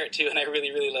to compare it to, and I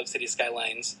really, really love City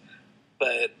Skylines.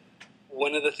 But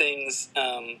one of the things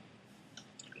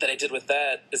that I did with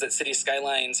that is that City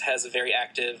Skylines has a very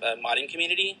active modding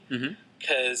community,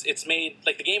 because it's made,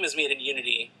 like, the game is made in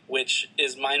Unity, which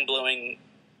is mind-blowing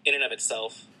in and of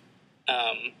itself.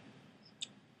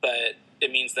 But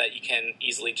it means that you can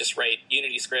easily just write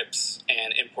Unity scripts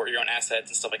and import your own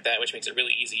assets and stuff like that, which makes it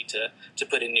really easy to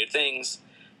put in new things.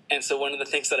 And so one of the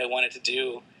things that I wanted to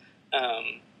do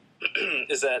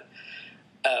is that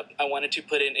I wanted to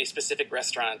put in a specific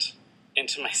restaurant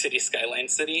into my City Skyline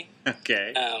city.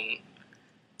 Okay.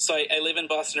 So I live in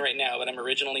Boston right now, but I'm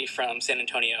originally from San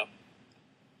Antonio.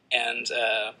 And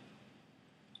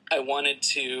I wanted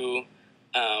to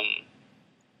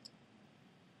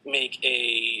make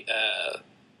a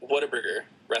Whataburger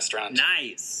restaurant.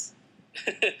 Nice.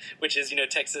 Which is,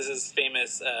 Texas's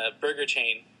famous burger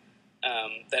chain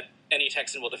that any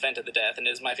Texan will defend to the death, and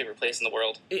is my favorite place in the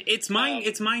world. It's mine.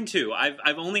 It's mine too.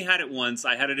 I've only had it once.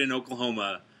 I had it in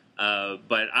Oklahoma,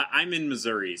 but I'm in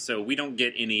Missouri, so we don't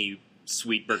get any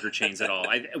sweet burger chains at all.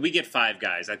 We get Five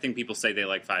Guys. I think people say they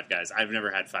like Five Guys. I've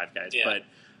never had Five Guys, but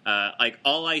like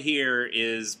all I hear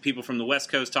is people from the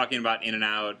West Coast talking about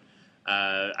In-N-Out.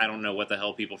 I don't know what the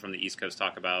hell people from the East Coast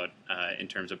talk about in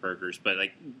terms of burgers, but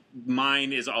like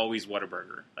mine is always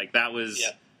Whataburger. Like that was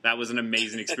an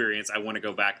amazing experience. I want to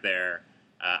go back there.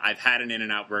 I've had an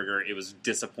In-N-Out burger. It was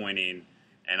disappointing,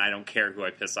 and I don't care who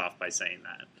I piss off by saying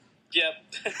that. Yep,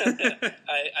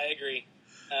 I agree.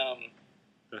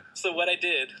 So what I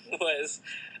did was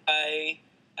I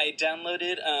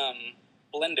downloaded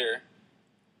Blender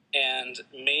and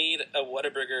made a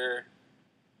Whataburger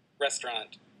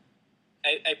restaurant.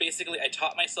 I basically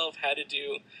taught myself how to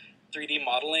do 3D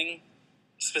modeling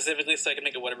specifically so I could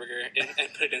make a Whataburger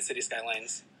and put it in City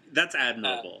Skylines. That's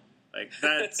admirable. Like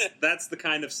that's the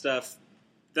kind of stuff.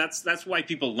 That's why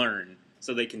people learn,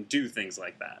 so they can do things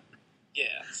like that.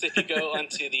 Yeah. So if you go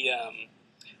onto the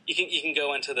you can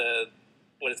go onto the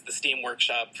Steam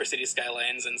Workshop for City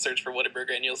Skylines and search for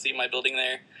Whataburger, and you'll see my building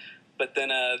there. But then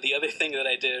the other thing that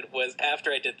I did was,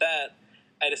 after I did that,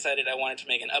 I decided I wanted to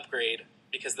make an upgrade,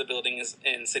 because the buildings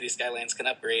in City Skylines can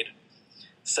upgrade.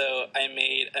 So I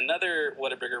made another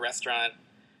Whataburger restaurant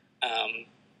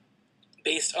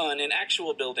based on an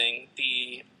actual building.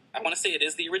 I want to say it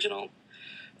is the original,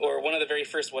 or one of the very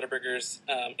first Whataburgers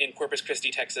in Corpus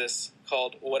Christi, Texas,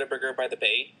 called Whataburger by the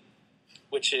Bay,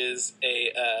 which is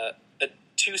a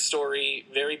 2-story,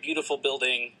 very beautiful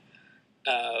building,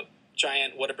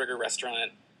 giant Whataburger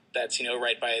restaurant that's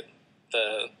right by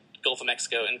the Gulf of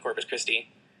Mexico in Corpus Christi.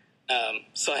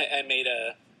 So I made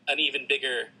an even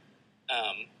bigger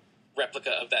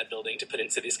replica of that building to put in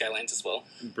City Skylines as well.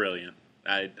 Brilliant.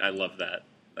 I love that.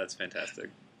 That's fantastic.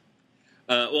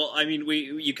 Well, I mean,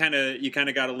 you kind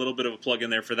of got a little bit of a plug in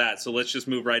there for that. So let's just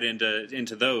move right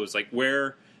into those. Like,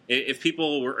 where, if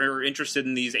people are interested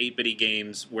in these 8-bitty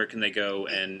games, where can they go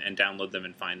and download them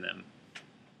and find them?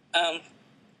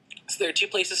 So there are two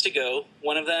places to go.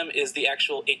 One of them is the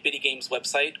actual 8-bitty games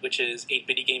website, which is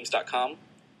 8bittygames.com.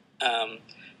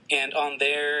 And on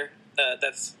there,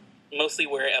 that's mostly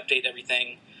where I update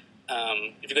everything.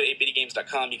 If you go to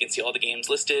 8bittygames.com, you can see all the games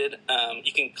listed.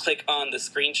 You can click on the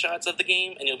screenshots of the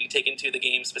game, and you'll be taken to the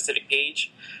game-specific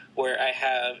page, where I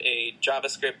have a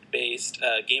JavaScript-based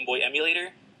Game Boy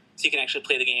emulator, so you can actually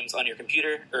play the games on your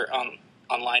computer or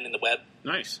online in the web.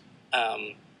 Nice.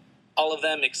 All of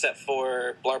them except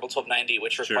for Blarble 1290,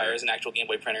 which requires an actual Game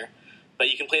Boy printer. But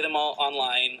you can play them all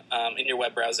online in your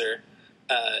web browser,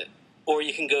 or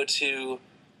you can go to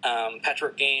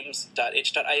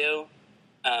patchworkgames.itch.io,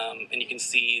 and you can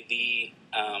see the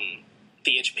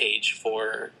itch page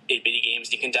for 8-bitty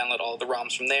games. You can download all the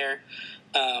ROMs from there.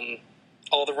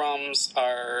 All the ROMs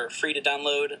are free to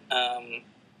download.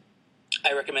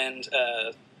 I recommend,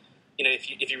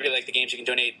 if you really like the games, you can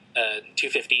donate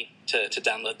 $2.50 to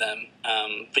download them.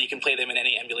 But you can play them in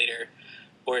any emulator,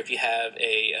 or if you have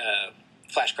a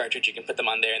flash cartridge, you can put them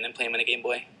on there and then play them in a Game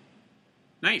Boy.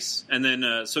 Nice. And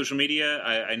then social media.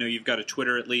 I know you've got a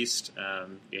Twitter at least.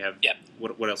 You have. Yep.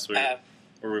 What else? Where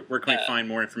can we find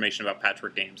more information about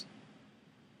Patchwork Games?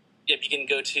 Yep, you can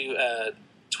go to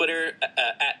Twitter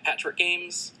at Patchwork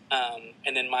Games,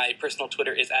 and then my personal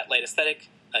Twitter is at Light Aesthetic.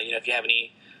 If you have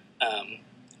any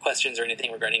questions or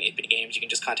anything regarding 8-bitty games, you can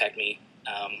just contact me.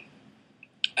 And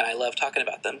I love talking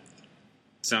about them.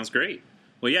 Sounds great.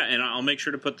 Well, yeah, and I'll make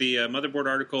sure to put the Motherboard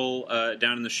article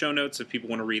down in the show notes if people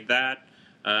want to read that.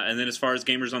 And then as far as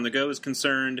Gamers on the Go is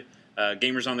concerned,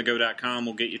 gamersonthego.com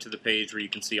will get you to the page where you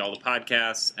can see all the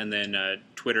podcasts. And then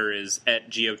Twitter is at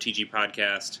GOTG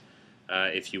Podcast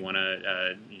if you want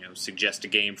to suggest a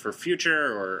game for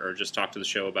future or just talk to the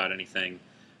show about anything.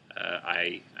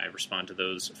 I respond to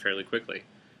those fairly quickly.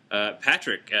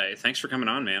 Patrick, thanks for coming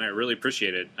on, man. I really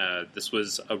appreciate it. This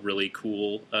was a really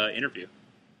cool interview.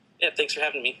 Yeah, thanks for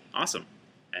having me. Awesome.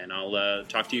 And I'll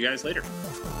talk to you guys later.